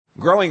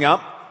Growing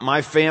up,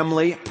 my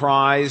family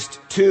prized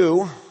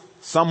two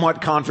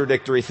somewhat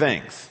contradictory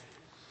things.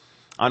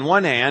 On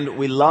one hand,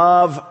 we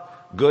love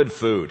good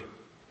food.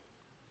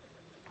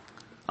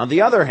 On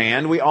the other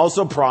hand, we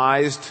also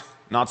prized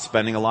not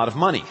spending a lot of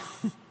money.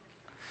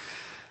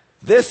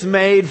 This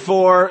made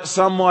for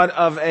somewhat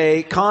of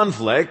a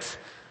conflict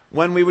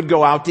when we would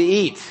go out to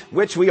eat,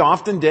 which we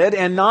often did,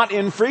 and not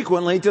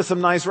infrequently to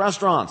some nice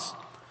restaurants.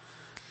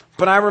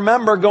 But I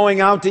remember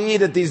going out to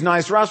eat at these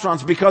nice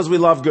restaurants because we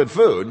love good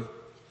food.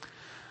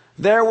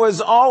 There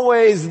was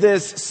always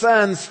this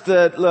sense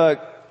that, look,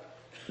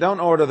 don't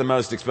order the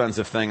most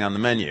expensive thing on the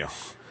menu.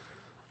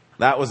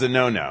 That was a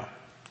no-no.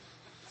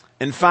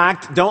 In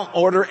fact, don't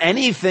order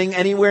anything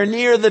anywhere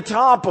near the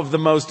top of the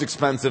most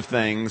expensive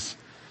things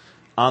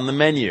on the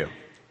menu.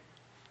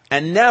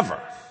 And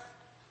never,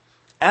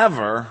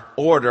 ever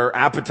order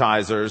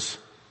appetizers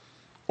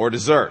or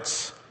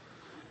desserts.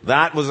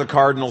 That was a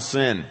cardinal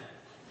sin.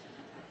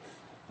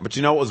 But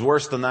you know what was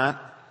worse than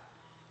that?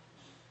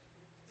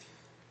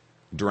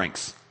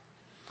 Drinks.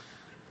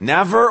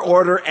 Never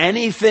order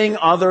anything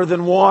other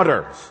than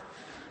water.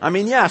 I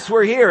mean, yes,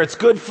 we're here. It's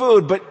good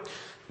food, but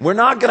we're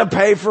not going to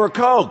pay for a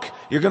Coke.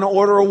 You're going to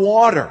order a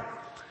water.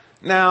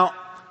 Now,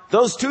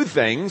 those two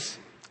things,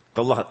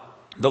 the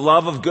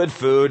love of good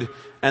food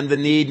and the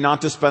need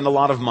not to spend a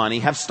lot of money,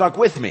 have stuck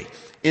with me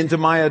into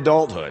my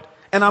adulthood.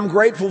 And I'm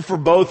grateful for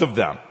both of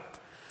them.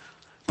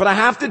 But I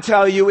have to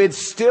tell you, it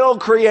still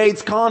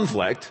creates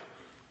conflict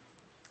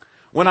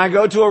when I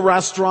go to a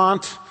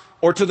restaurant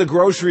or to the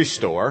grocery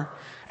store,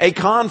 a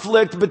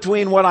conflict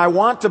between what I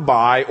want to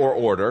buy or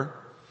order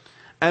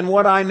and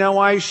what I know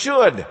I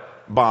should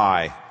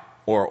buy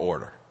or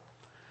order.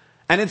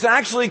 And it's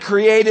actually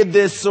created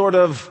this sort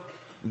of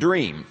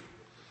dream,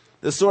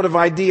 this sort of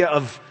idea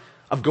of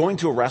going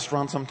to a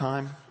restaurant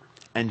sometime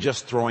and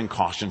just throwing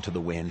caution to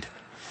the wind.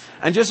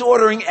 And just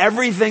ordering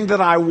everything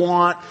that I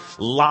want,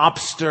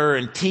 lobster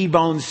and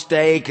T-bone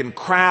steak and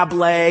crab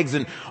legs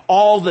and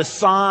all the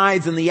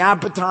sides and the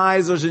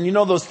appetizers. And you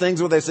know those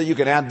things where they say you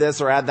can add this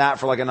or add that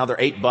for like another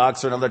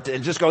 $8 or another,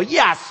 and just go,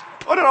 yes,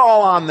 put it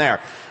all on there.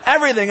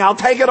 Everything, I'll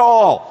take it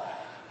all.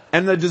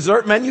 And the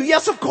dessert menu,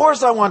 yes, of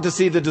course I want to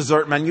see the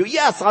dessert menu.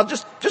 Yes, I'll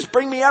just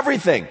bring me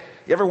everything.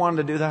 You ever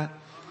wanted to do that?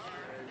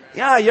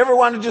 Yeah, you ever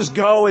want to just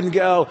go,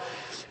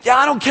 yeah,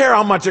 I don't care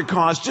how much it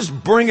costs, just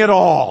bring it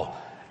all.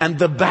 And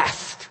the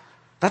best.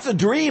 That's a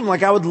dream.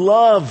 Like I would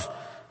love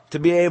to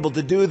be able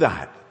to do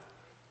that.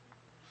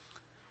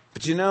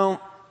 But you know,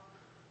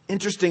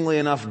 interestingly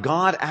enough,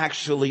 God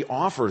actually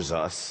offers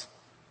us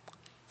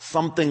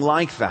something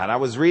like that. I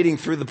was reading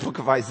through the book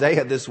of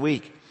Isaiah this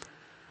week,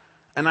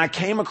 and I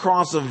came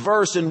across a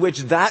verse in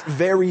which that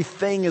very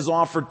thing is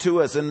offered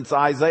to us, and it's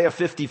Isaiah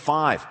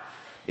 55.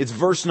 It's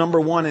verse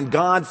number 1, and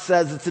God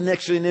says, it's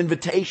actually an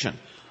invitation.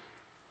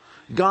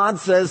 God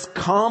says,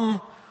 come,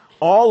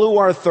 all who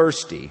are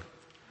thirsty,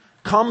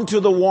 come to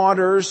the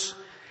waters,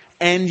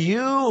 and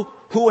you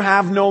who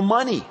have no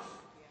money,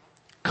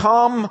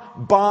 come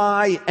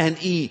buy and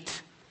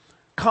eat.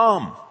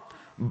 Come,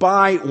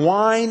 buy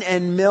wine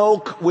and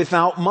milk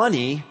without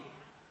money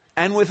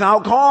and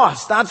without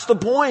cost. That's the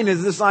point,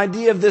 is this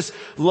idea of this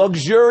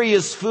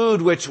luxurious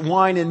food which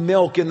wine and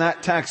milk in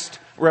that text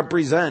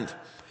represent.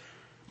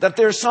 That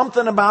there's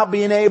something about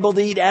being able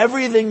to eat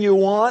everything you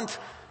want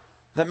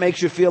that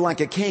makes you feel like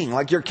a king,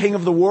 like you're king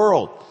of the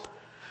world.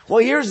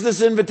 Well, here's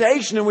this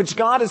invitation in which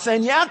God is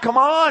saying, yeah, come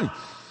on.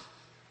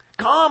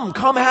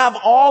 Come have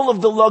all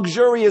of the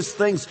luxurious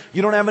things.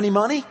 You don't have any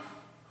money?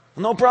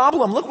 No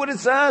problem. Look what it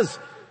says.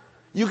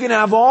 You can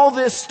have all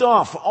this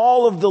stuff,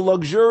 all of the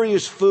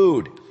luxurious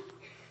food.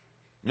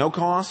 No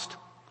cost,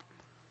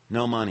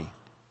 no money.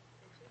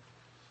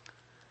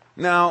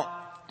 Now,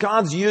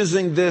 God's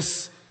using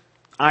this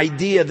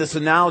idea, this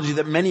analogy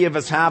that many of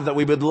us have, that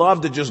we would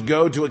love to just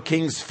go to a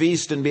king's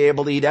feast and be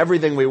able to eat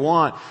everything we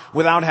want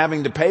without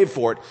having to pay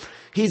for it.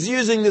 He's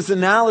using this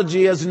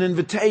analogy as an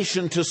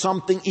invitation to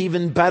something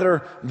even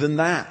better than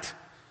that.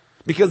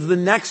 Because the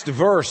next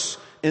verse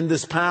in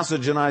this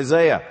passage in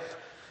Isaiah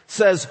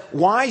says,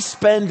 why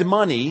spend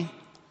money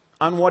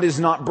on what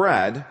is not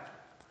bread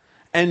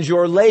and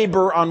your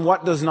labor on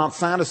what does not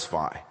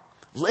satisfy?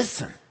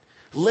 Listen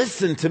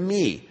to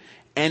me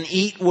and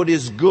eat what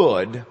is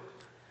good,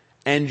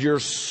 and your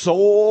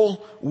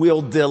soul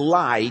will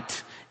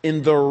delight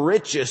in the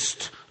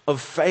richest of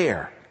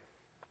fare.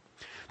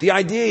 The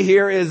idea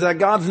here is that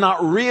God's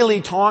not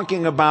really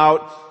talking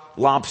about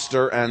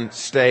lobster and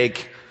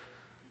steak,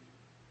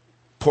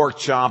 pork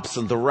chops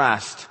and the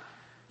rest.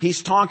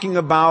 He's talking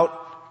about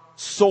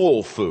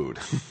soul food.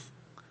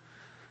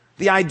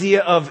 The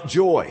idea of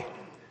joy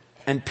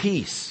and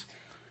peace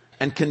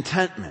and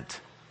contentment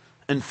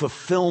and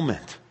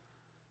fulfillment,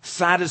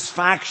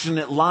 satisfaction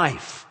at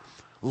life,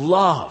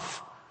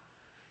 love.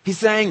 He's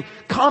saying,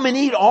 come and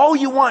eat all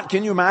you want.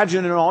 Can you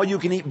imagine an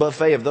all-you-can-eat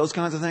buffet of those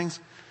kinds of things?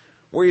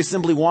 Where you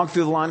simply walk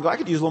through the line and go, I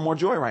could use a little more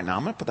joy right now.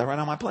 I'm going to put that right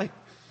on my plate.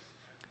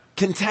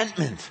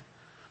 Contentment,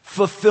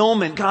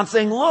 fulfillment. God's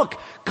saying, look,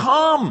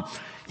 come.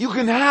 You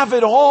can have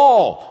it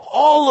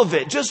all of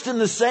it, just in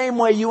the same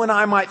way you and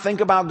I might think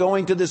about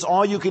going to this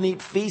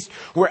all-you-can-eat feast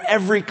where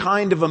every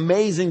kind of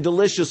amazing,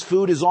 delicious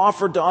food is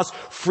offered to us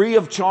free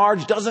of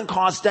charge, doesn't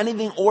cost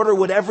anything, order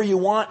whatever you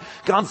want.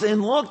 God's saying,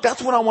 look,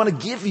 that's what I want to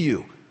give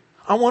you.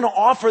 I want to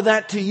offer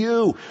that to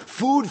you.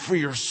 Food for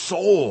your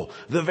soul,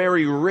 the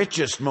very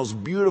richest,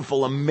 most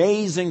beautiful,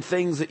 amazing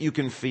things that you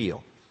can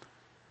feel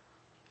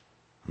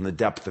in the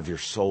depth of your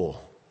soul.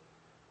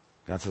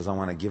 God says, I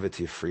want to give it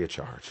to you free of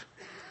charge.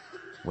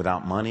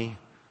 Without money,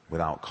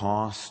 without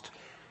cost.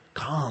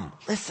 Come,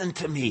 listen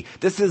to me.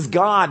 This is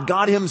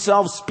God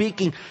himself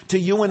speaking to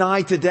you and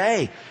I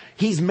today.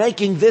 He's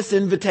making this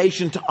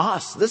invitation to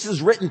us. This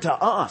is written to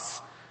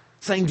us,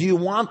 saying, do you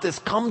want this?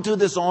 Come to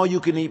this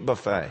all-you-can-eat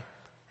buffet.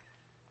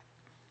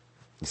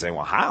 You say,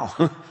 well,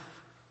 how?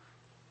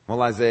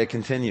 Well, Isaiah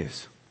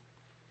continues.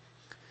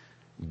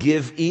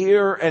 Give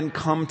ear and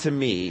come to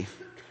me.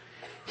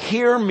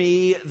 Hear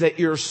me that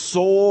your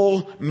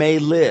soul may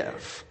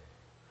live.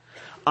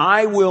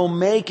 I will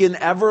make an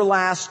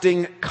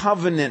everlasting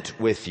covenant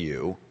with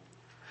you,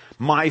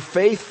 my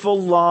faithful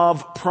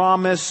love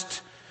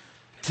promised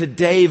to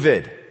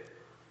David.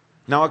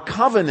 Now, a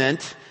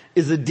covenant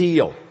is a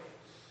deal.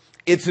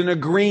 It's an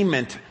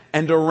agreement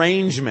and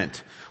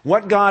arrangement.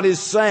 What God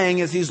is saying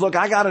is look,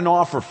 I got an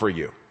offer for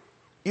you.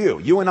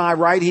 You and I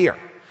right here.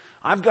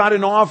 I've got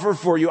an offer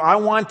for you. I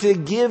want to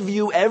give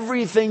you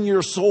everything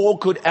your soul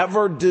could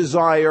ever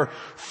desire,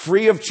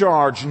 free of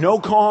charge, no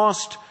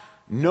cost,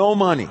 no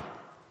money.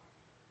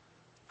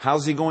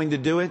 How's he going to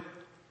do it?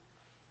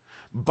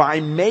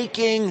 By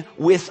making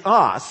with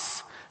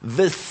us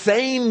the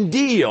same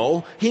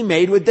deal he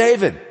made with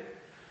David.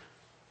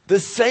 The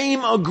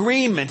same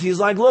agreement.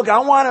 He's like, look, I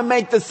want to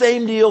make the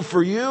same deal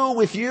for you,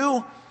 with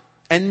you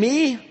and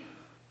me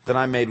that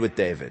I made with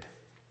David.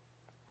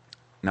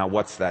 Now,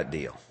 what's that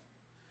deal?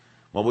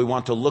 Well, we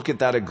want to look at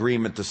that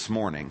agreement this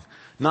morning,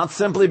 not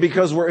simply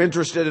because we're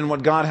interested in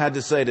what God had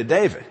to say to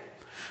David,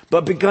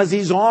 but because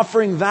he's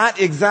offering that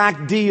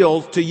exact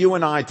deal to you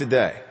and I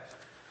today.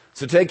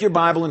 So take your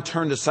Bible and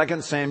turn to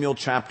 2 Samuel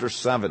chapter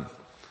 7.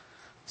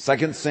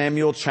 2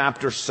 Samuel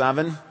chapter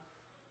 7.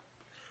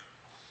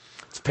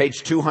 It's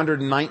page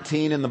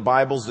 219 in the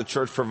Bibles the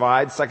church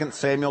provides. 2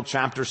 Samuel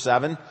chapter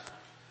 7.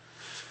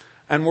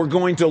 And we're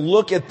going to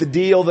look at the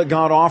deal that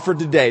God offered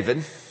to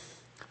David,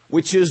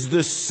 which is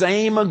the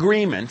same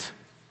agreement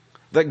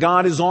that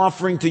God is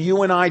offering to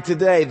you and I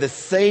today. The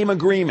same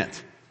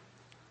agreement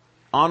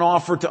on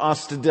offer to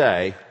us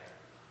today,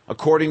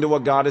 according to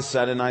what God has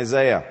said in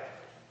Isaiah.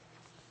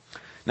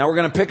 Now we're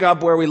going to pick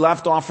up where we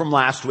left off from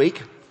last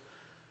week.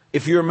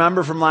 If you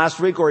remember from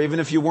last week, or even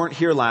if you weren't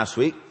here last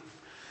week,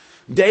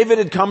 David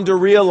had come to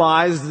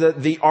realize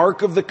that the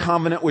Ark of the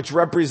Covenant, which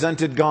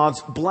represented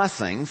God's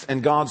blessings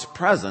and God's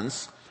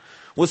presence,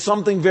 was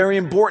something very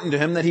important to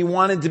him, that he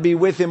wanted to be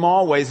with him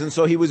always, and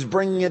so he was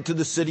bringing it to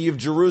the city of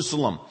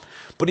Jerusalem.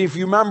 But if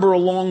you remember,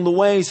 along the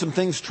way, some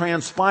things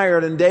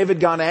transpired, and David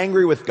got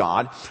angry with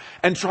God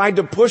and tried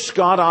to push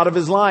God out of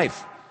his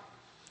life.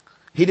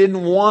 He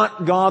didn't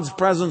want God's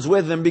presence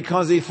with him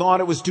because he thought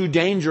it was too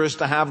dangerous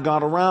to have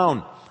God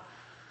around.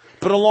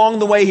 But along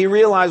the way he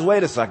realized,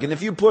 wait a second,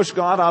 if you push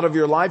God out of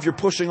your life, you're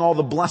pushing all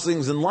the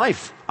blessings in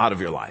life out of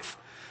your life.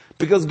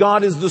 Because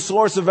God is the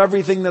source of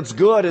everything that's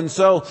good. And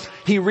so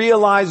he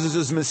realizes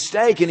his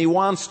mistake and he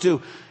wants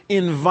to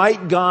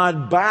invite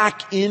God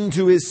back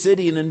into his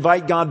city and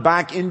invite God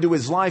back into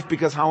his life,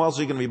 because how else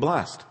are you going to be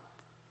blessed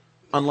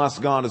unless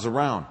God is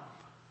around?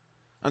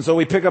 And so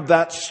we pick up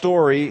that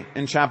story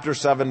in chapter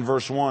 7,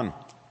 verse 1.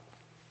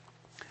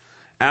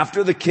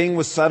 After the king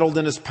was settled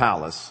in his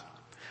palace,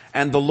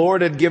 and the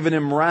Lord had given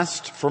him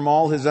rest from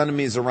all his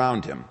enemies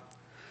around him,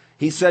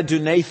 he said to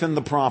Nathan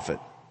the prophet,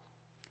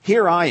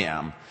 "Here I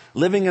am,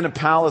 living in a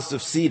palace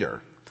of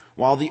cedar,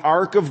 while the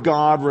ark of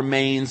God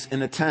remains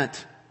in a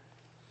tent."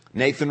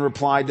 Nathan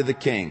replied to the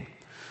king,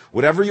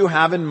 "Whatever you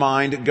have in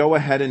mind, go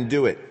ahead and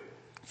do it,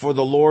 for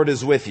the Lord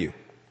is with you."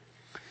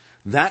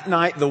 That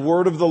night the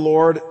word of the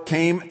Lord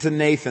came to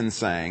Nathan,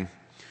 saying,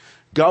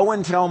 "Go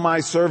and tell my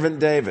servant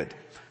David,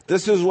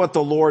 this is what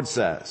the Lord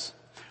says.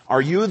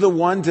 Are you the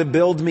one to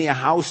build me a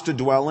house to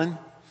dwell in?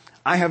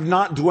 I have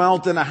not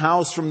dwelt in a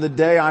house from the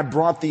day I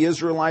brought the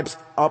Israelites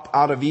up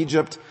out of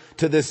Egypt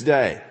to this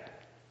day.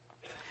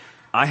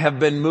 I have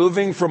been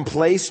moving from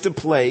place to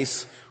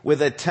place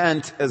with a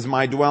tent as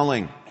my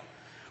dwelling.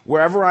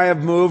 Wherever I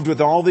have moved with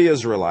all the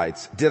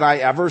Israelites, did I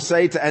ever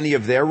say to any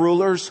of their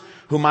rulers,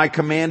 whom I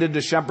commanded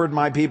to shepherd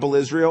my people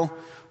Israel,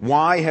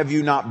 why have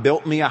you not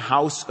built me a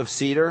house of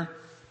cedar?"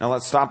 Now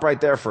let's stop right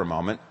there for a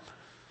moment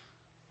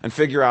and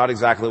figure out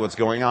exactly what's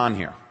going on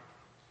here.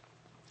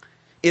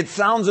 It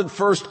sounds at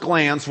first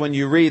glance when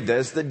you read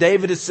this that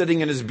David is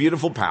sitting in his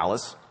beautiful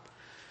palace,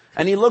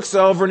 and he looks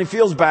over and he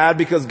feels bad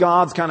because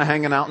God's kind of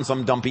hanging out in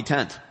some dumpy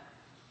tent.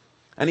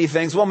 And he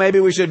thinks, well, maybe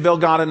we should build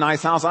God a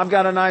nice house. I've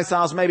got a nice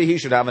house. Maybe he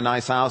should have a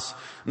nice house.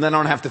 And then I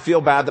don't have to feel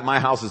bad that my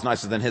house is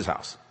nicer than his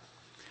house.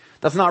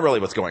 That's not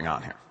really what's going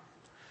on here.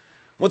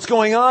 What's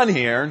going on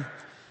here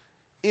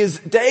is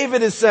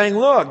David is saying,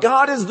 look,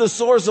 God is the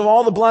source of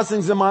all the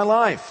blessings in my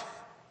life.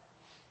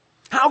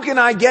 How can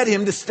I get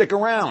him to stick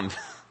around?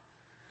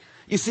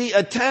 You see,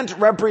 a tent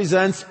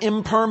represents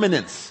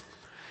impermanence.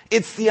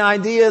 It's the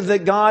idea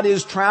that God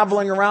is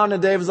traveling around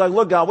and David's like,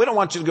 look, God, we don't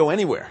want you to go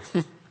anywhere.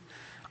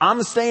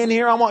 I'm staying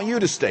here. I want you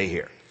to stay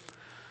here.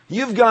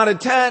 You've got a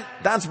tent.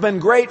 That's been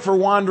great for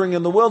wandering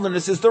in the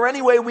wilderness. Is there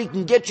any way we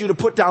can get you to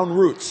put down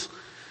roots?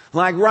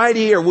 Like right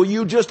here, will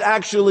you just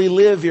actually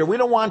live here? We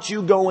don't want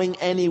you going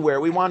anywhere.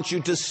 We want you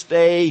to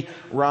stay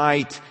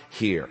right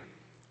here.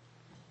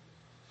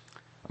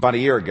 About a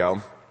year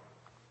ago,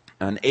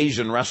 an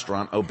Asian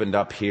restaurant opened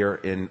up here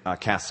in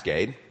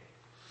Cascade.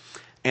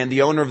 And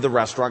the owner of the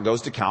restaurant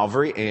goes to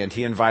Calvary, and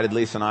he invited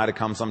Lisa and I to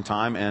come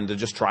sometime and to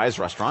just try his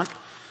restaurant.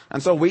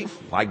 And so we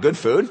like good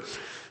food.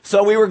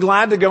 So we were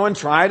glad to go and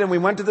try it, and we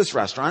went to this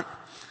restaurant.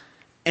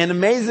 And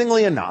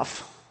amazingly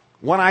enough,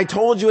 what I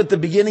told you at the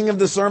beginning of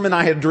the sermon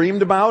I had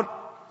dreamed about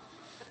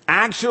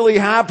actually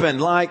happened.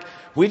 Like,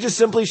 we just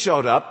simply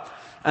showed up,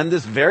 and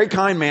this very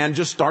kind man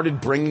just started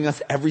bringing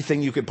us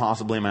everything you could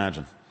possibly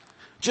imagine.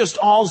 Just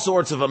all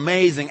sorts of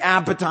amazing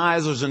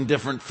appetizers and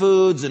different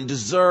foods and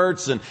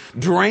desserts and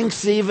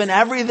drinks even,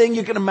 everything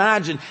you can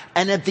imagine.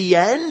 And at the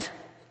end,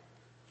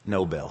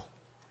 no bill.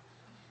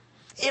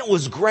 It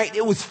was great.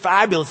 It was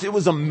fabulous. It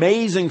was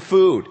amazing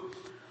food.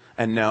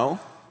 And no,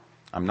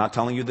 I'm not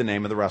telling you the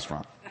name of the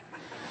restaurant.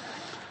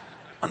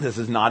 This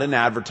is not an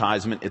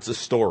advertisement. It's a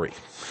story.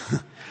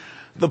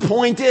 The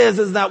point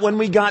is that when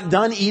we got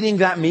done eating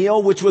that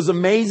meal, which was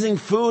amazing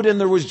food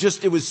and it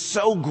was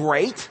so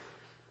great,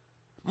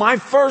 my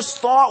first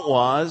thought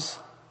was,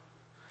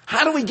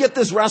 how do we get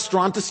this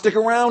restaurant to stick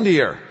around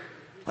here?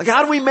 Like,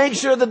 how do we make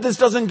sure that this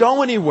doesn't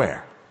go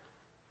anywhere?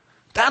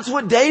 That's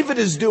what David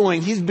is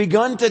doing. He's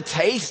begun to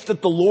taste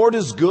that the Lord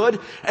is good,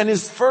 and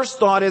his first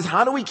thought is,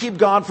 how do we keep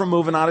God from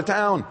moving out of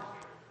town?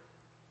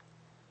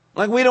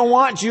 Like, we don't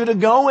want you to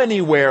go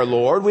anywhere,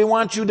 Lord. We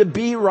want you to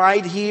be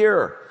right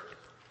here.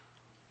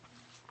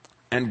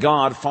 And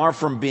God, far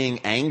from being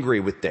angry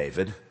with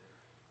David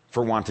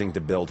for wanting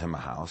to build him a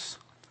house,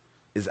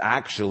 is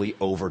actually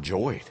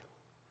overjoyed.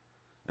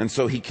 And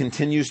so he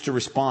continues to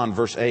respond,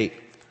 verse 8.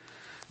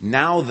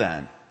 Now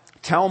then,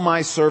 tell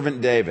my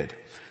servant David,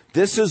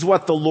 this is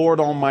what the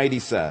Lord Almighty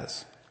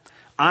says.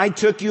 I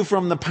took you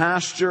from the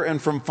pasture and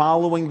from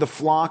following the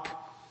flock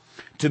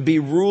to be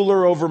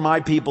ruler over my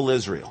people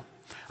Israel.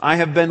 I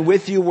have been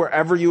with you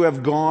wherever you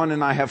have gone,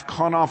 and I have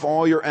cut off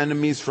all your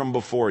enemies from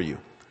before you.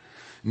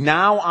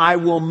 Now I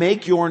will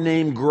make your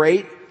name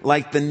great,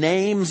 like the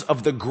names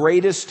of the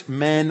greatest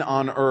men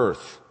on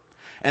earth.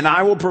 And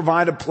I will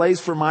provide a place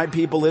for my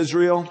people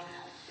Israel,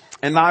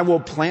 and I will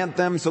plant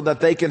them so that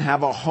they can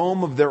have a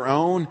home of their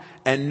own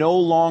and no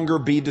longer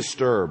be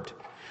disturbed.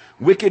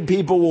 Wicked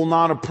people will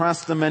not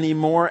oppress them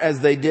anymore as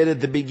they did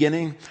at the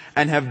beginning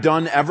and have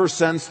done ever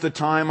since the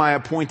time I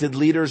appointed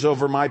leaders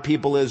over my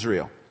people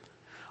Israel.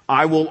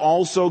 I will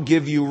also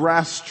give you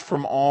rest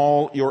from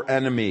all your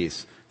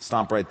enemies.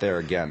 Stop right there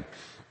again.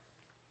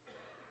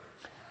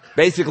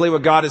 Basically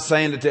what God is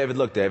saying to David,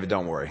 look, David,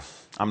 don't worry.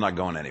 I'm not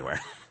going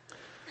anywhere.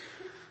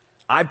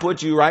 I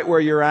put you right where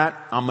you're at.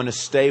 I'm going to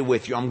stay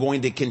with you. I'm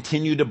going to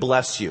continue to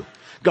bless you.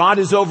 God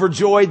is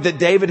overjoyed that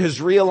David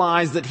has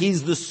realized that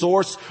he's the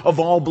source of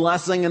all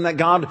blessing and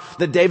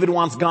that David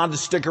wants God to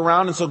stick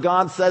around. And so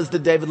God says to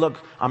David, look,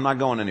 I'm not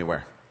going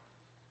anywhere.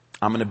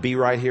 I'm going to be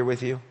right here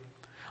with you.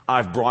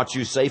 I've brought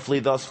you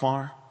safely thus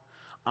far.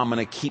 I'm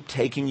going to keep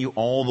taking you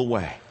all the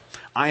way.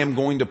 I am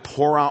going to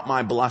pour out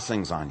my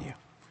blessings on you.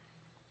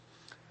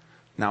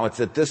 Now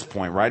it's at this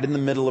point, right in the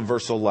middle of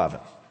verse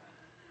 11,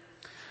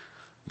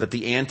 that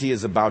the ante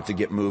is about to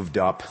get moved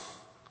up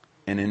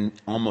an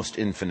almost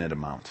infinite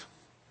amount.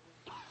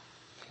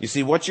 You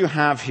see, what you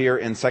have here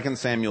in 2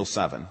 Samuel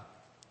 7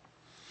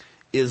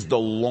 is the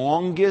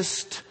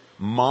longest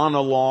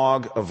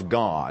monologue of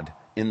God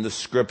in the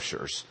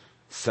scriptures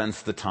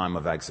since the time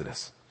of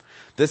Exodus.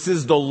 This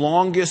is the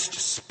longest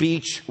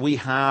speech we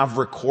have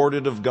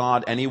recorded of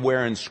God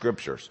anywhere in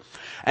scriptures.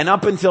 And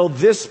up until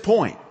this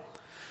point,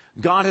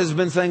 God has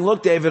been saying,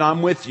 look, David,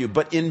 I'm with you.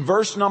 But in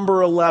verse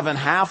number 11,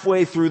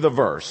 halfway through the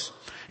verse,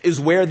 is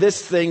where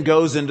this thing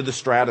goes into the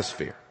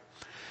stratosphere.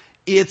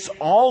 It's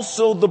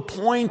also the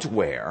point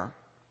where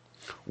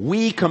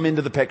we come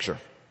into the picture.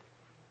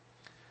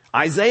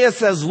 Isaiah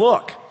says,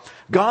 look,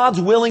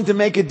 God's willing to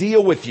make a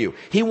deal with you.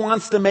 He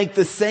wants to make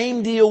the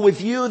same deal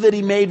with you that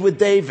he made with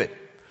David.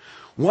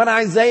 What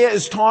Isaiah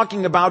is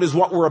talking about is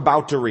what we're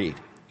about to read.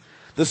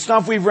 The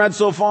stuff we've read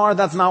so far,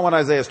 that's not what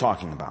Isaiah is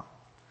talking about.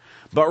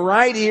 But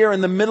right here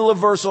in the middle of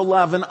verse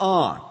 11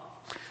 on,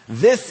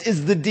 this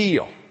is the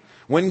deal.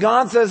 When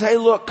God says, hey,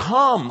 look,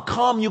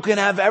 come, you can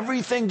have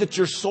everything that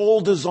your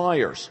soul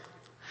desires.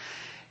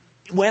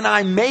 When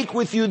I make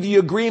with you the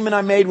agreement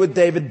I made with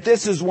David,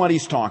 this is what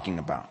he's talking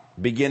about.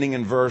 Beginning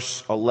in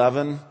verse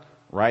 11,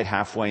 right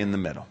halfway in the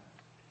middle.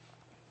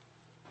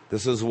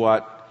 This is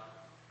what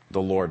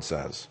the Lord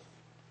says.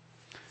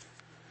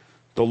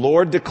 The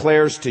Lord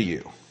declares to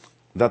you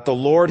that the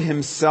Lord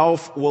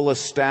himself will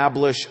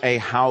establish a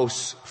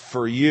house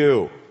for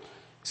you.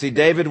 See,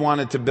 David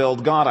wanted to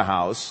build God a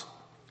house,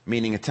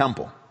 meaning a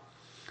temple.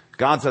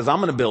 God says, I'm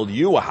going to build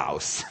you a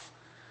house,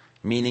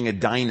 meaning a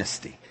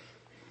dynasty.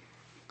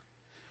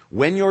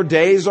 When your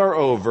days are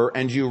over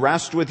and you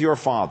rest with your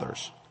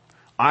fathers,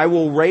 I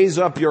will raise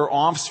up your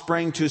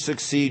offspring to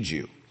succeed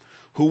you,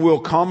 who will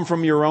come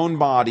from your own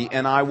body,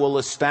 and I will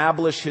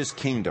establish his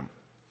kingdom.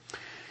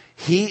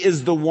 He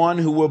is the one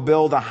who will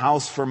build a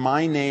house for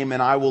my name,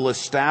 and I will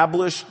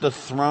establish the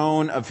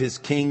throne of his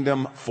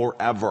kingdom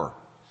forever.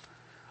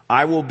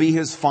 I will be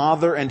his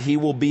father, and he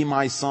will be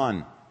my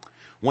son.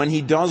 When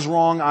he does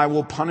wrong, I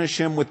will punish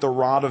him with the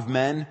rod of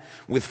men,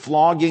 with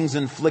floggings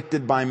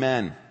inflicted by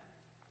men.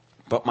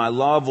 But my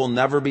love will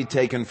never be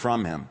taken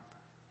from him,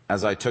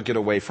 as I took it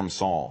away from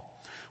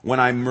Saul, whom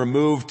I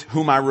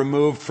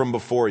removed from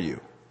before you.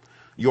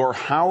 Your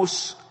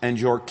house and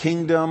your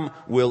kingdom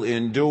will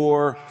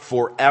endure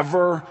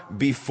forever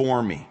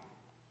before me.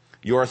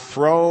 Your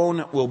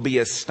throne will be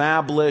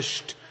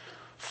established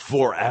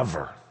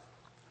forever.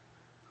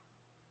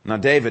 Now,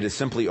 David is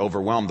simply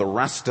overwhelmed. The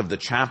rest of the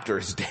chapter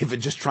is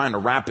David just trying to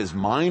wrap his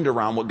mind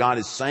around what God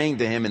is saying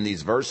to him in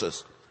these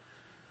verses.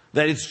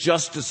 That it's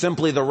just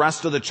simply the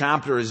rest of the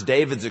chapter is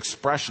David's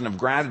expression of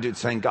gratitude,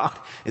 saying, God,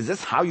 is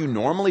this how you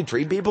normally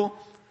treat people?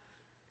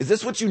 Is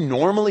this what you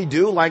normally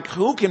do? Like,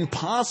 who can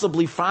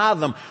possibly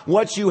fathom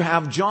what you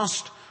have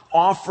just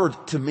offered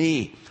to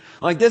me?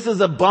 Like, this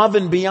is above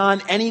and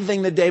beyond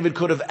anything that David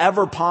could have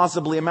ever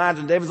possibly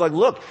imagined. David's like,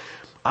 look,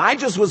 I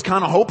just was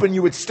kind of hoping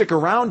you would stick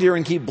around here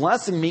and keep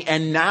blessing me,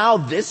 and now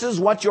this is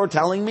what you're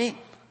telling me?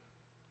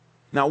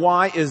 Now,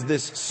 why is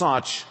this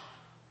such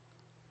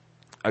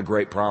a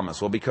great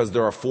promise? Well, because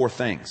there are 4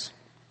 things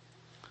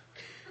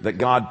that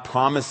God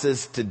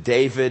promises to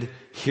David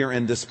here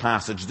in this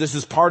passage. This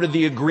is part of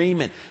the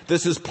agreement.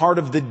 This is part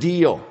of the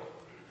deal.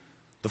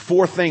 The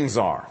 4 things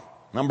are,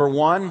 number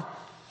 1,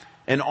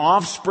 an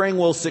offspring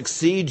will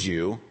succeed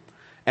you,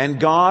 and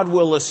God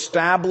will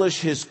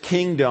establish his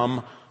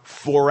kingdom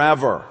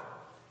forever.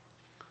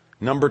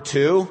 Number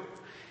 2,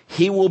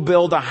 he will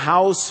build a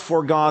house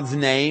for God's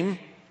name.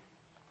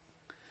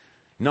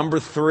 Number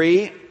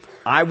 3,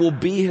 I will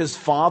be his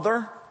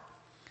father.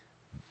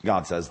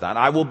 God says that.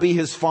 I will be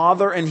his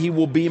father and he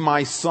will be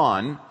my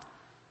son.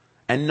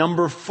 And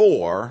number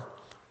 4,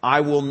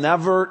 I will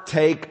never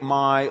take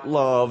my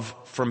love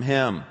from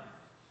him.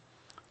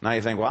 Now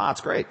you think, well,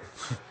 that's great.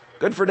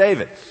 Good for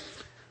David.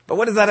 But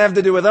what does that have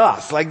to do with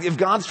us? Like, if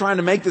God's trying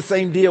to make the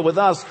same deal with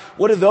us,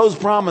 what do those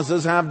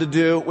promises have to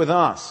do with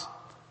us?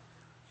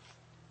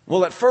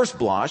 Well, at first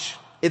blush,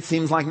 it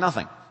seems like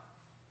nothing.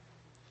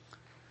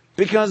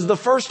 Because the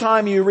first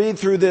time you read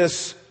through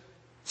this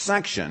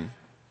section,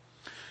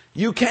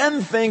 you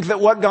can think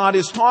that what God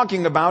is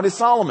talking about is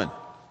Solomon.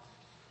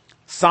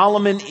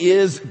 Solomon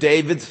is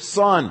David's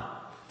son.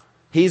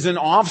 He's an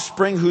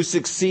offspring who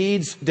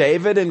succeeds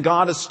David, and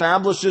God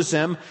establishes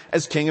him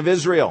as king of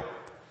Israel.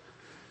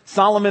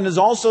 Solomon is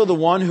also the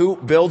one who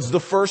builds the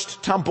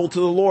first temple to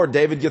the Lord.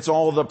 David gets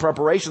all of the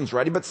preparations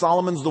ready, but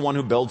Solomon's the one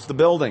who builds the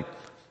building.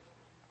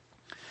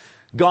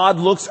 God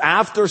looks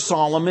after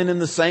Solomon in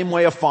the same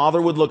way a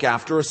father would look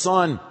after a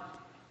son.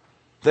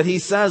 That he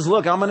says,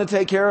 look, I'm going to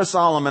take care of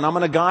Solomon. I'm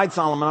going to guide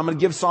Solomon. I'm going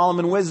to give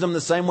Solomon wisdom the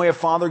same way a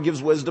father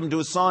gives wisdom to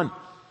his son.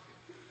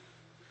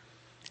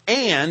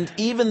 And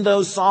even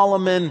though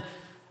Solomon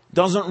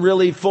doesn't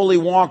really fully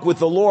walk with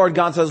the Lord,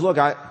 God says, look,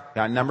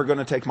 I'm never going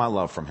to take my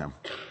love from him.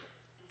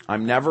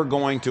 I'm never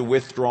going to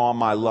withdraw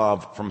my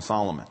love from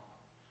Solomon.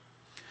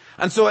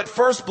 And so at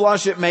first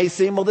blush, it may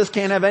seem, well, this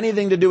can't have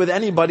anything to do with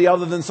anybody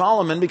other than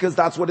Solomon, because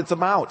that's what it's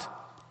about.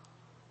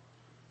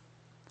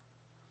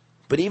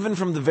 But even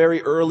from the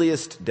very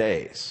earliest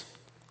days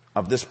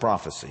of this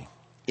prophecy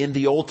in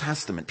the Old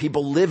Testament,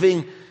 people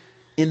living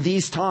in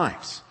these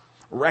times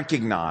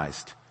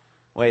recognized,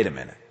 wait a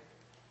minute,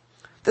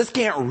 this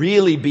can't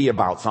really be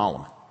about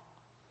Solomon.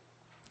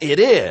 It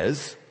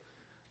is,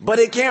 but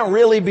it can't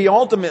really be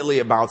ultimately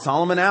about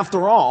Solomon.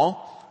 After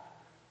all,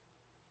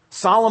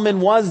 Solomon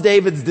was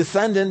David's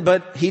descendant,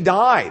 but he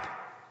died.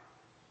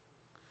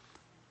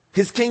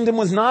 His kingdom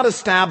was not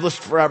established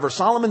forever.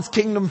 Solomon's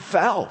kingdom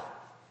fell.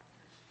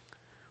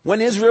 When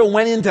Israel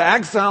went into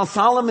exile,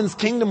 Solomon's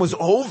kingdom was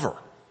over.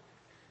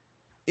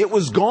 It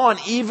was gone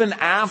even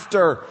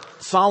after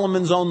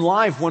Solomon's own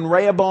life. When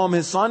Rehoboam,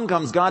 his son,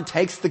 comes, God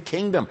takes the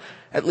kingdom,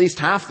 at least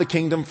half the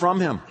kingdom, from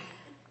him.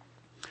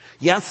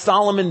 Yes,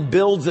 Solomon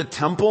builds a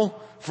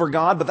temple for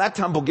God, but that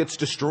temple gets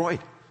destroyed.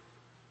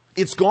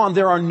 It's gone.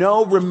 There are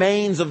no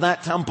remains of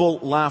that temple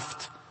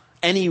left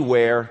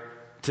anywhere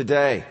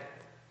today.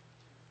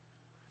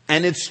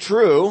 And it's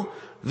true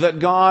that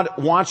God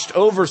watched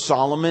over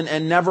Solomon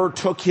and never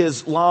took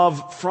his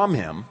love from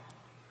him.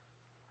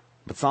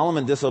 But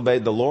Solomon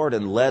disobeyed the Lord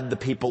and led the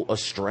people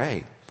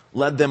astray,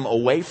 led them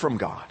away from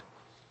God.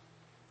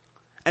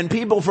 And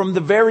people from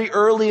the very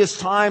earliest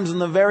times in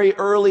the very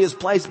earliest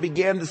place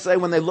began to say,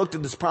 when they looked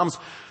at this promise,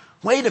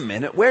 wait a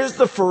minute, where's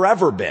the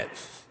forever bit?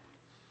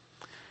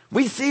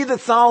 We see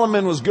that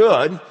Solomon was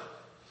good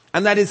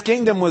and that his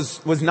kingdom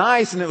was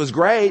nice and it was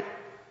great,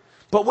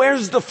 but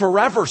where's the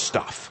forever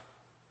stuff?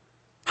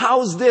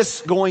 How's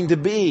this going to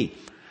be?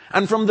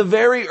 And from the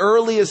very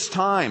earliest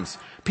times,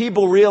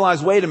 people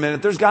realized, wait a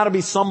minute, there's got to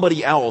be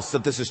somebody else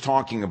that this is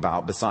talking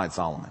about besides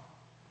Solomon.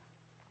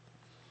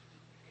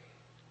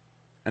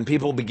 And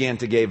people began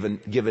to give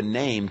a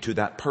name to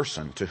that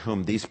person to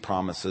whom these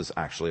promises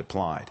actually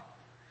applied.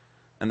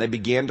 And they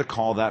began to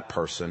call that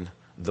person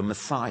the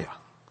Messiah.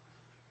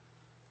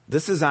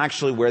 This is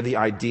actually where the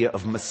idea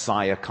of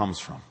Messiah comes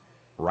from.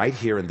 Right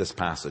here in this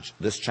passage,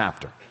 this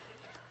chapter.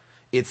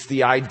 It's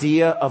the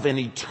idea of an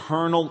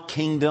eternal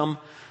kingdom,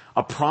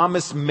 a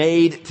promise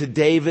made to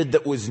David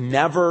that was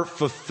never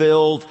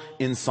fulfilled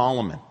in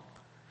Solomon.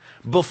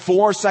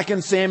 Before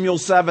 2 Samuel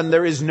 7,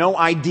 there is no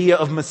idea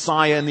of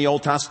Messiah in the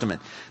Old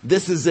Testament.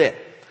 This is it.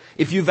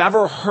 If you've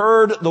ever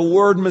heard the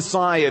word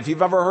Messiah, if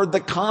you've ever heard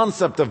the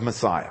concept of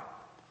Messiah,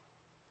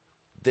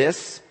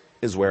 this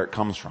is where it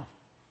comes from.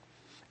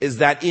 Is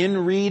that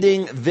in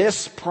reading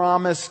this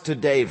promise to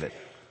David,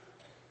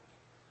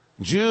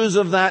 Jews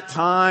of that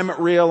time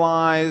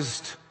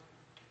realized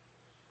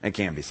it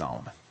can't be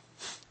Solomon.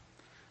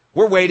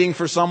 We're waiting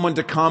for someone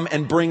to come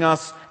and bring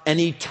us an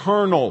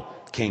eternal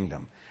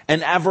kingdom,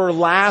 an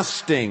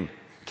everlasting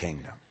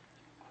kingdom.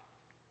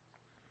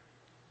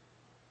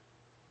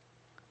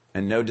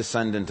 And no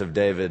descendant of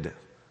David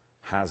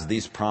has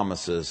these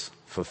promises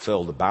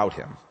fulfilled about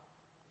him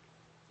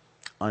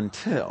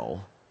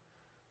until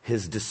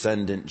his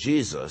descendant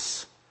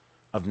Jesus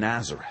of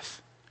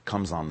Nazareth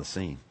comes on the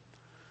scene.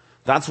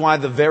 That's why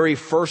the very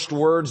first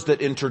words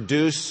that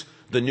introduce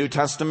the New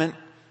Testament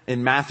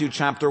in Matthew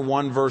chapter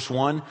 1 verse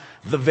 1,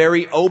 the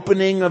very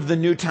opening of the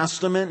New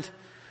Testament,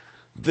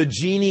 the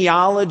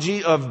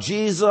genealogy of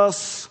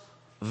Jesus,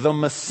 the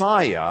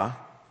Messiah,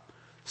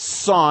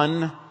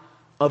 son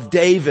of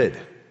David.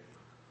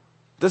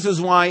 This is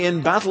why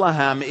in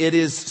Bethlehem it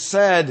is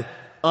said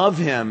of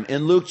him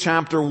in Luke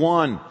chapter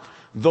 1,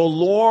 the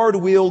Lord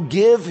will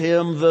give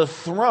him the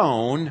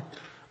throne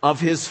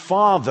of his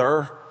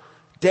father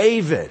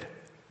David.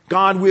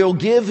 God will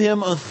give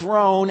him a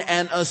throne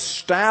and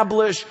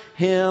establish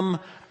him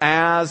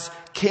as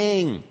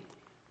king.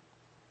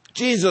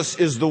 Jesus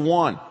is the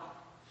one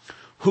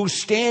who,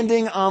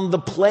 standing on the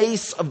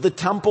place of the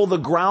temple, the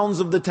grounds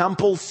of the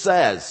temple,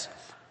 says,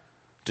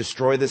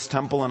 destroy this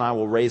temple and I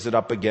will raise it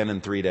up again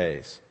in 3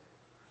 days.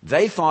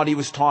 They thought he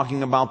was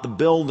talking about the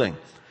building.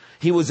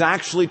 He was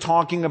actually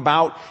talking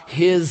about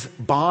his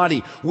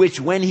body, which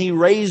when he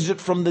raised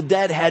it from the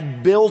dead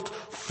had built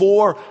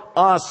for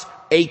us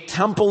a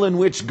temple in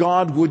which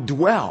God would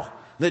dwell.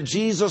 That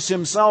Jesus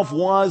himself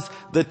was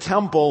the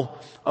temple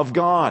of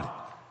God.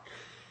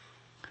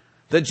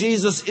 That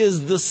Jesus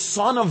is the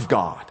Son of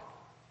God.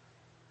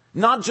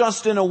 Not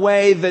just in a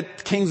way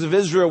that kings of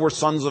Israel were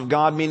sons of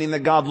God, meaning that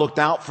God looked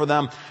out for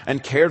them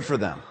and cared for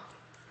them.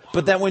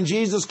 But that when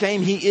Jesus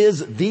came, he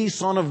is the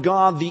Son of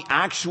God, the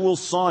actual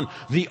Son,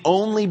 the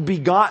only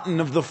begotten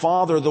of the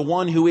Father, the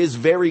one who is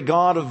very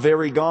God of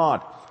very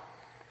God.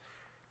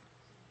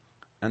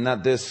 And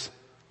that this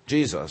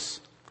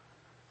Jesus,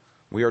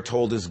 we are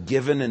told, is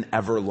given an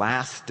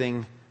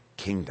everlasting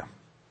kingdom.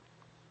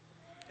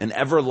 An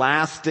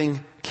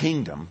everlasting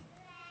kingdom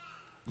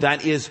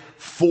that is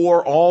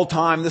for all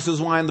time. This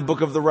is why in the book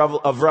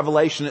of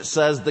Revelation it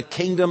says the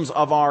kingdoms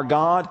of our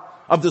God,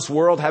 of this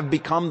world, have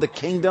become the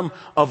kingdom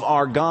of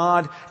our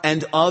God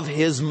and of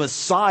his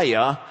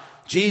Messiah,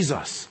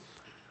 Jesus.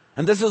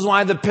 And this is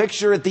why the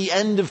picture at the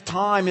end of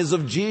time is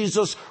of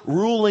Jesus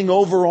ruling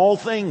over all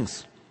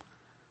things.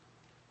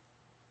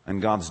 And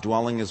God's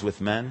dwelling is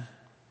with men,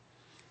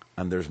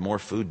 and there's more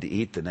food to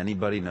eat than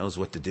anybody knows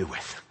what to do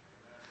with.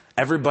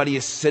 Everybody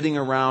is sitting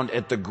around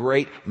at the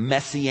great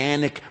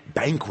messianic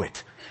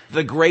banquet,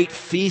 the great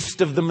feast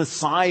of the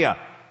Messiah.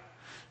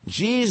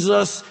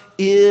 Jesus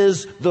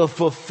is the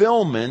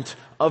fulfillment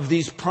of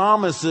these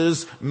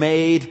promises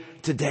made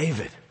to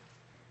David.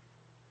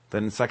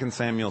 Then in 2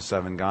 Samuel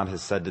 7, God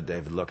has said to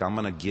David, look, I'm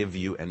going to give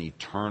you an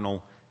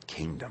eternal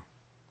kingdom.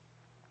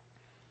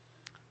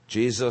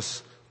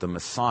 Jesus, the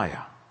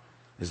Messiah,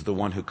 is the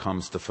one who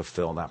comes to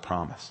fulfill that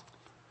promise.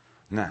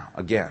 Now,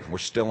 again, we're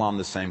still on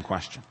the same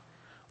question.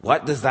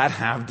 What does that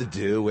have to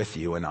do with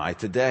you and I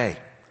today?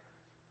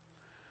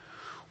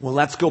 Well,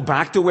 let's go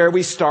back to where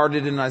we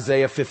started in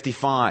Isaiah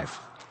 55.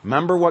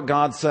 Remember what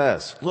God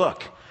says.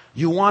 Look,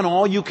 you want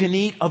all you can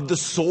eat of the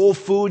soul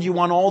food. You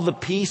want all the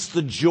peace,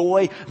 the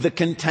joy, the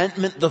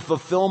contentment, the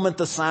fulfillment,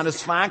 the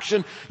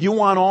satisfaction. You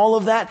want all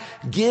of that?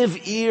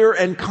 Give ear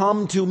and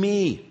come to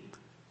me.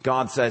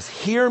 God says,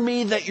 hear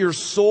me that your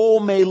soul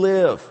may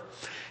live,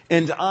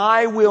 and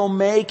I will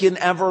make an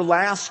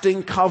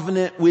everlasting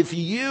covenant with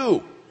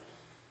you.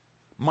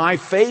 My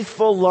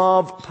faithful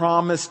love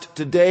promised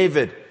to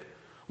David.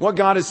 What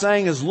God is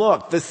saying is,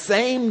 look, the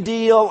same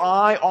deal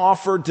I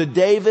offered to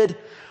David,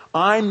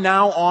 I'm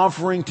now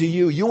offering to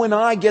you. You and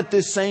I get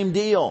this same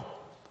deal.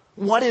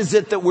 What is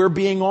it that we're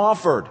being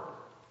offered?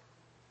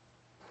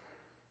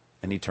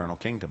 An eternal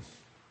kingdom.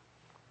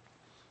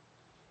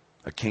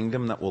 A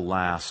kingdom that will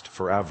last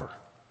forever.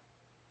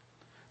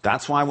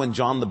 That's why when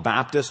John the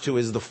Baptist, who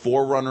is the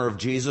forerunner of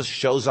Jesus,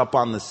 shows up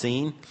on the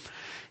scene,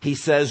 he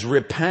says,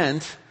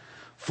 repent,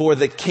 for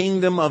the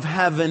kingdom of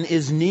heaven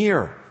is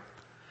near.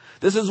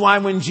 This is why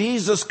when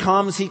Jesus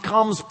comes, he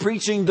comes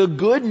preaching the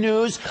good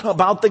news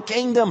about the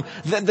kingdom,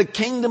 that the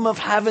kingdom of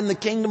heaven, the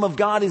kingdom of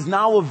God is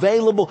now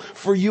available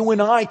for you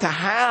and I to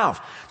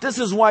have. This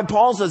is why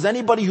Paul says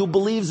anybody who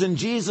believes in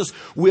Jesus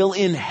will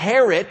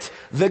inherit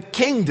the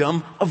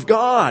kingdom of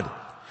God.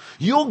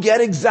 You'll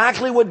get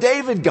exactly what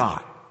David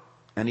got,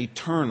 an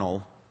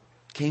eternal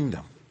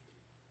kingdom.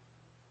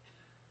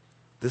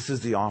 This is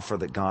the offer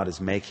that God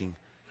is making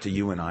to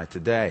you and I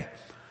today.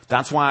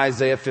 That's why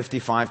Isaiah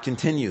 55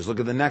 continues. Look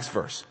at the next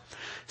verse.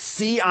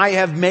 See, I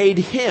have made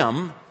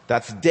him,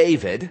 that's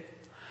David,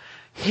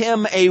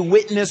 him a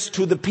witness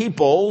to the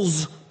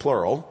peoples,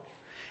 plural,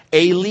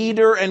 a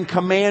leader and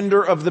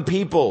commander of the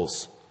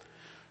peoples.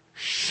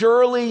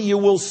 Surely you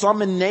will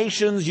summon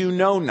nations you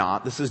know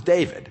not, this is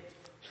David,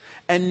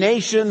 and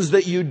nations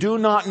that you do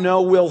not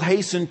know will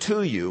hasten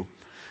to you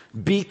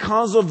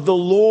because of the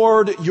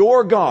Lord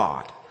your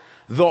God,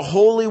 the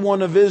Holy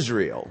One of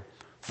Israel,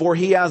 for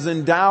he has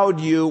endowed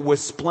you with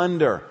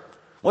splendor.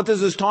 What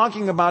this is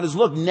talking about is,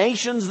 look,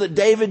 nations that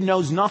David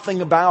knows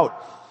nothing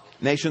about.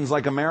 Nations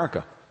like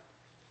America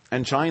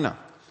and China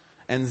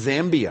and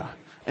Zambia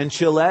and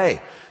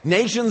Chile.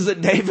 Nations that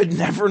David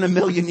never in a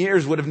million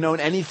years would have known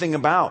anything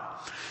about.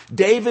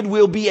 David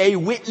will be a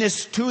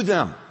witness to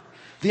them.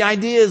 The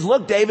idea is,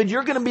 look, David,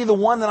 you're going to be the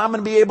one that I'm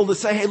going to be able to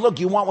say, hey, look,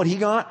 you want what he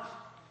got?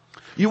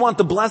 You want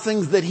the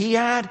blessings that he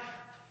had?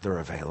 They're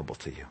available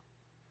to you.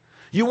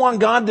 You want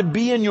God to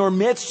be in your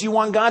midst. You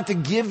want God to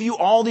give you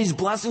all these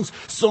blessings,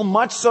 so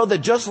much so that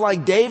just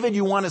like David,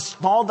 you want to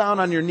fall down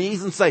on your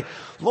knees and say,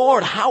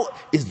 Lord, how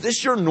is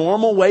this your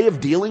normal way of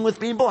dealing with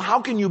people?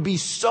 How can you be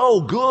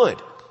so good?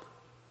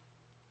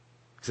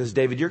 He says,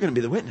 David, you're going to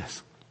be the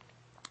witness.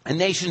 And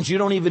nations you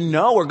don't even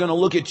know are going to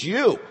look at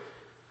you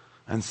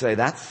and say,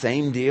 that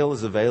same deal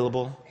is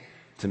available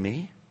to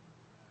me?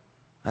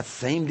 That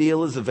same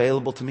deal is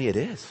available to me? It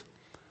is.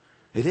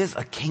 It is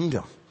a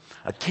kingdom.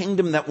 A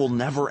kingdom that will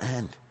never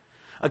end.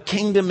 A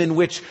kingdom in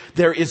which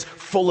there is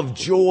full of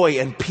joy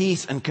and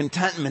peace and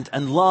contentment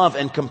and love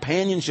and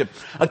companionship.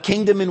 A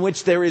kingdom in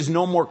which there is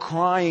no more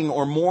crying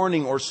or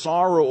mourning or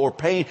sorrow or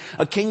pain.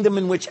 A kingdom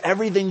in which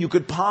everything you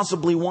could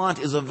possibly want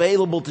is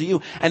available to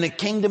you. And a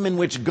kingdom in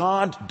which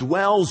God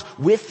dwells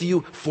with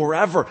you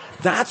forever.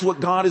 That's what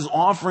God is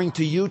offering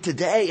to you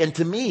today and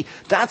to me.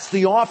 That's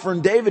the offer,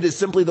 and David is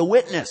simply the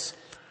witness.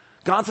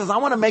 God says, I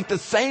want to make the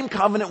same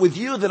covenant with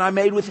you that I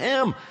made with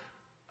him.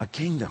 A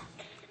kingdom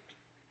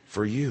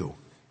for you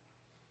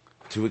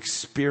to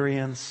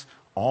experience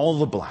all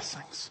the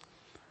blessings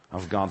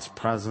of God's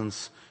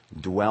presence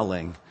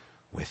dwelling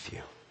with you.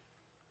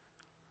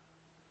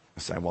 I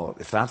say, well,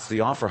 if that's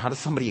the offer, how does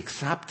somebody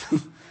accept?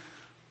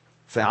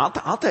 Say,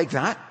 I'll take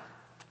that.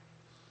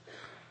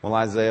 Well,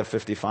 Isaiah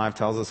 55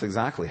 tells us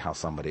exactly how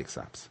somebody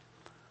accepts.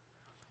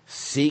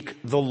 Seek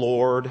the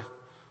Lord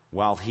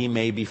while he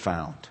may be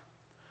found.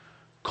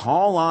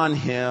 Call on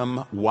him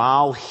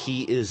while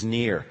he is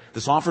near.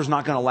 This offer is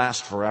not going to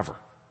last forever.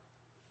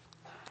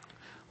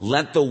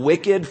 Let the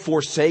wicked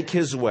forsake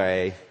his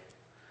way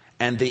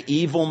and the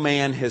evil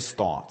man his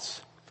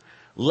thoughts.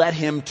 Let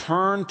him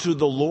turn to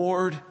the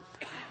Lord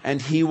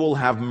and he will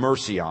have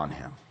mercy on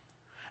him.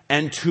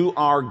 And to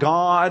our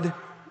God,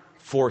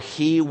 for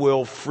he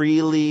will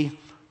freely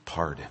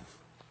pardon.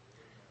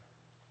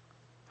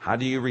 How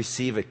do you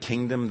receive a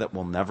kingdom that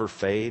will never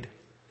fade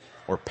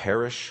or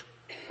perish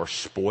or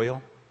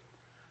spoil?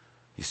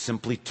 You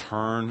simply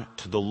turn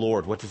to the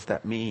Lord. What does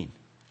that mean?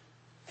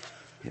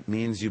 It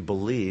means you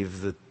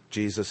believe that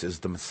Jesus is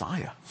the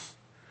Messiah.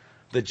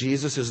 That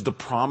Jesus is the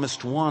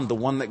promised one, the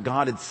one that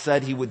God had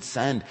said he would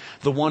send,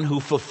 the one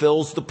who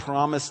fulfills the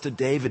promise to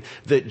David,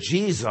 that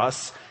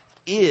Jesus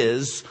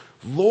is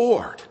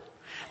Lord.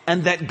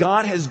 And that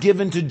God has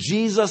given to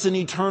Jesus an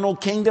eternal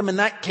kingdom, and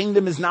that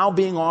kingdom is now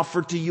being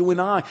offered to you and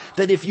I.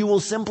 That if you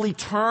will simply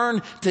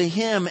turn to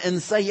him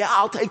and say, yeah,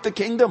 I'll take the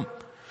kingdom.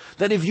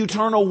 That if you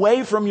turn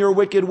away from your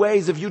wicked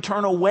ways, if you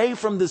turn away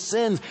from the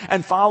sins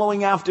and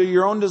following after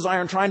your own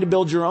desire and trying to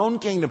build your own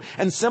kingdom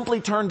and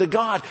simply turn to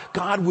God,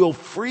 God will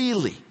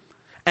freely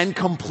and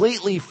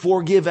completely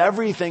forgive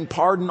everything,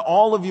 pardon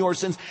all of your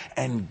sins,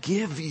 and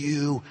give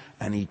you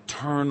an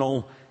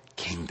eternal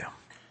kingdom.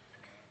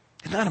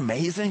 Isn't that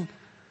amazing?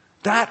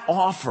 That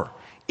offer,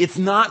 it's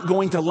not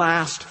going to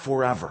last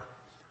forever,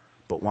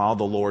 but while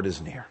the Lord is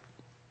near.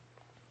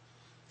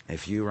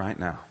 If you right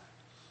now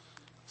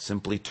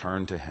simply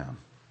turn to him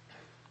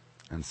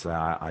and say,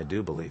 I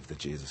do believe that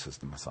Jesus is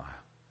the Messiah.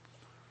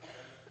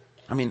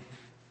 I mean,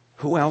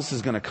 who else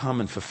is going to come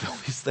and fulfill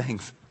these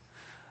things?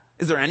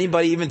 Is there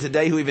anybody even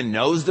today who even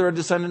knows they're a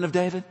descendant of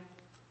David?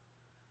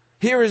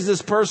 Here is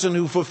this person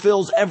who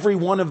fulfills every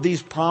one of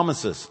these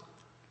promises.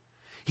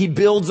 He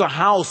builds a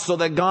house so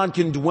that God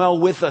can dwell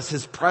with us,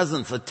 his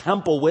presence, a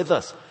temple with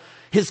us.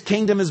 His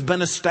kingdom has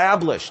been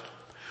established.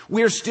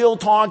 We're still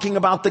talking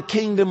about the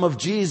kingdom of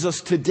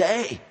Jesus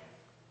today.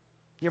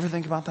 You ever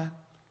think about that?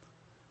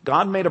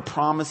 God made a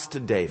promise to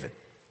David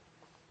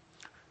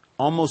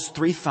almost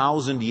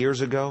 3,000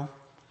 years ago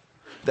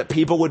that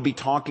people would be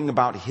talking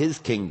about his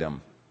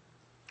kingdom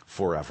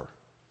forever.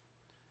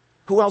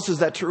 Who else is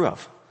that true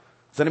of?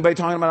 Is anybody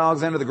talking about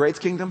Alexander the Great's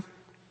kingdom?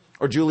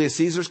 Or Julius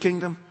Caesar's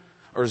kingdom?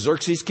 Or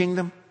Xerxes'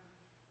 kingdom?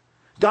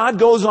 God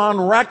goes on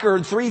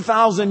record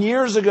 3,000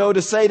 years ago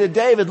to say to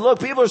David,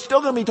 look, people are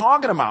still going to be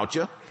talking about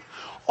you.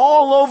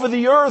 All over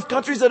the earth,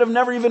 countries that have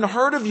never even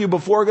heard of you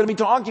before are going to be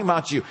talking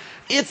about you.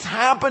 It's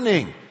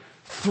happening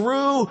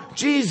through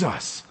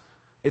Jesus.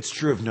 It's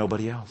true of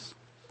nobody else.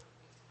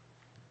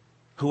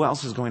 Who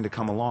else is going to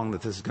come along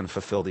that this is going to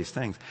fulfill these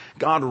things?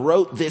 God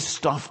wrote this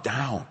stuff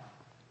down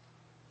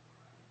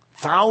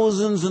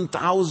thousands and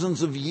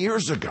thousands of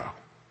years ago.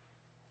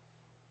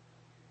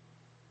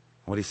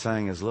 What he's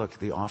saying is, look,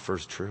 the offer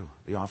is true.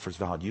 The offer is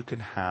valid. You can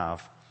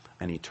have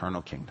an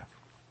eternal kingdom.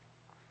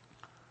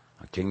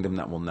 A kingdom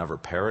that will never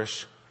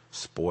perish,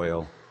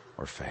 spoil,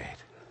 or fade.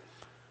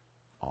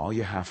 All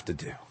you have to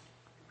do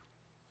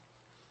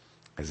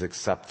is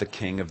accept the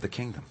King of the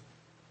kingdom.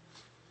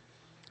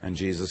 And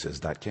Jesus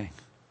is that King.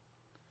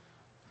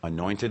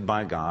 Anointed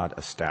by God,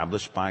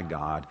 established by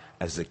God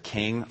as a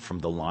king from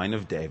the line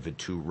of David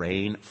to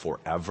reign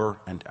forever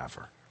and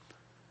ever.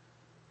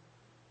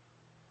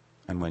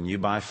 And when you,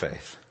 by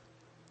faith,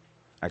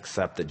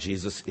 accept that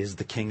Jesus is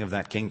the king of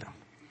that kingdom,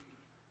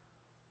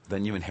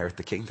 then you inherit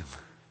the kingdom.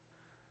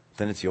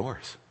 Then it's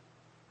yours.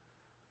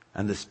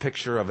 And this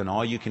picture of an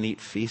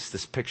all-you-can-eat feast,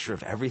 this picture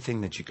of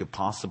everything that you could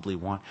possibly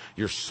want,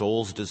 your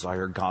soul's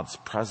desire, God's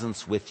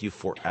presence with you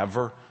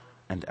forever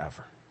and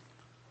ever.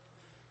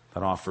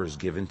 That offer is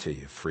given to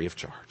you free of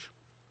charge,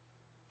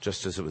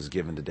 just as it was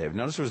given to David.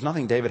 Notice there was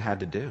nothing David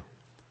had to do.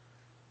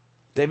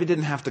 David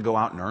didn't have to go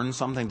out and earn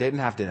something. David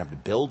didn't have to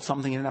build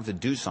something. He didn't have to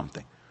do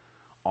something.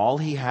 All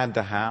he had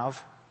to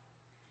have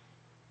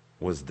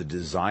was the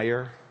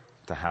desire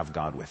to have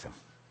God with him.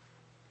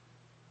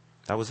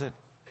 That was it.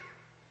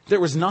 There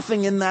was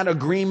nothing in that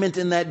agreement,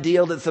 in that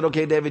deal that said,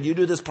 okay, David, you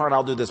do this part,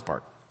 I'll do this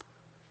part.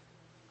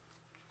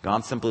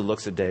 God simply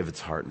looks at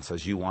David's heart and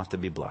says, you want to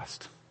be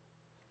blessed.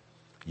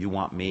 You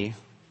want me,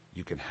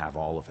 you can have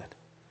all of it.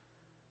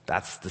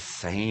 That's the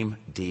same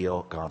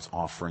deal God's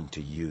offering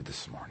to you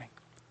this morning.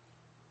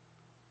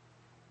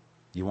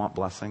 You want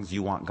blessings?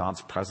 You want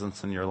God's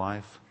presence in your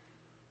life?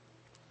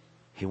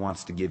 He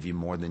wants to give you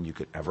more than you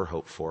could ever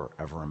hope for,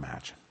 ever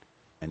imagine.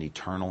 An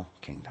eternal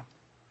kingdom.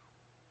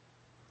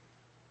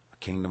 A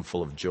kingdom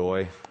full of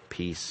joy,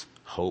 peace,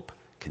 hope,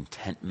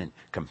 contentment,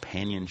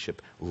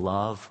 companionship,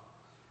 love,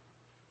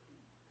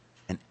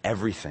 and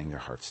everything your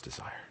hearts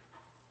desire.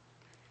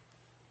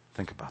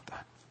 Think about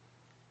that.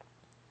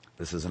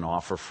 This is an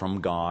offer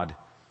from God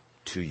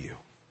to you.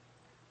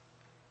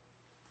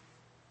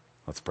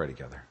 Let's pray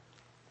together.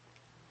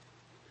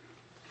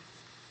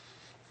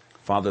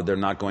 Father, they're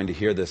not going to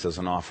hear this as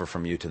an offer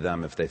from you to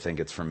them if they think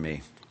it's from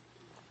me.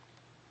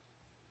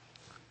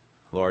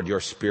 Lord, your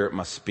Spirit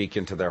must speak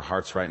into their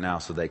hearts right now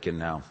so they can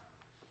know.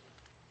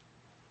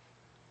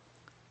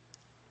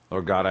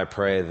 Lord God, I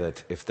pray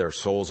that if their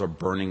souls are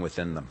burning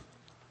within them,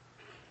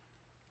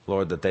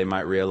 Lord, that they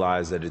might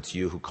realize that it's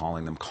you who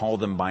calling them. Call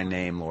them by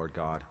name, Lord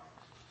God.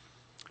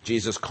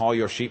 Jesus, call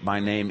your sheep by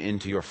name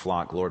into your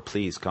flock. Lord,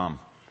 please come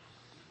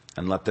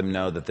and let them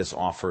know that this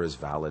offer is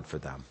valid for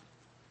them.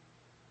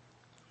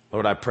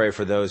 Lord, I pray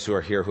for those who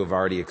are here who have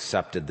already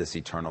accepted this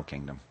eternal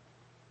kingdom.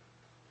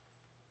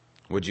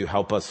 Would you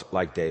help us,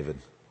 like David,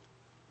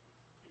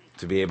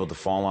 to be able to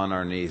fall on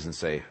our knees and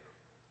say,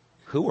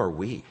 who are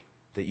we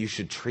that you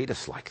should treat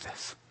us like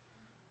this?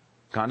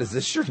 God, is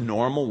this your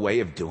normal way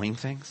of doing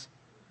things?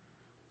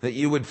 That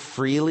you would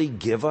freely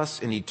give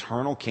us an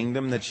eternal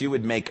kingdom, that you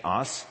would make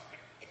us?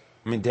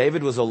 I mean,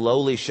 David was a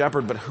lowly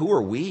shepherd, but who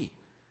are we?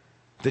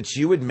 That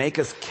you would make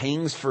us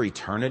kings for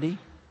eternity?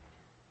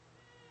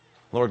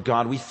 Lord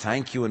God, we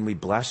thank you and we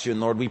bless you.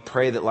 And Lord, we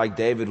pray that like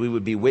David, we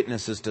would be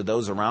witnesses to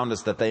those around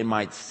us, that they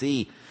might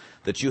see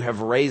that you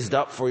have raised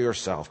up for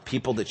yourself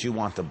people that you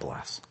want to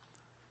bless.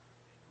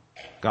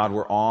 God,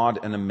 we're awed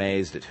and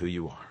amazed at who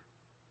you are.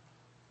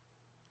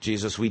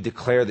 Jesus, we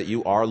declare that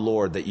you are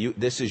Lord, that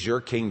this is your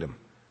kingdom,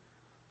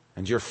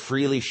 and you're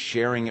freely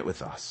sharing it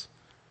with us.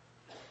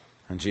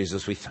 And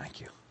Jesus, we thank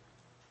you.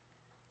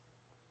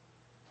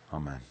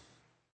 Amen.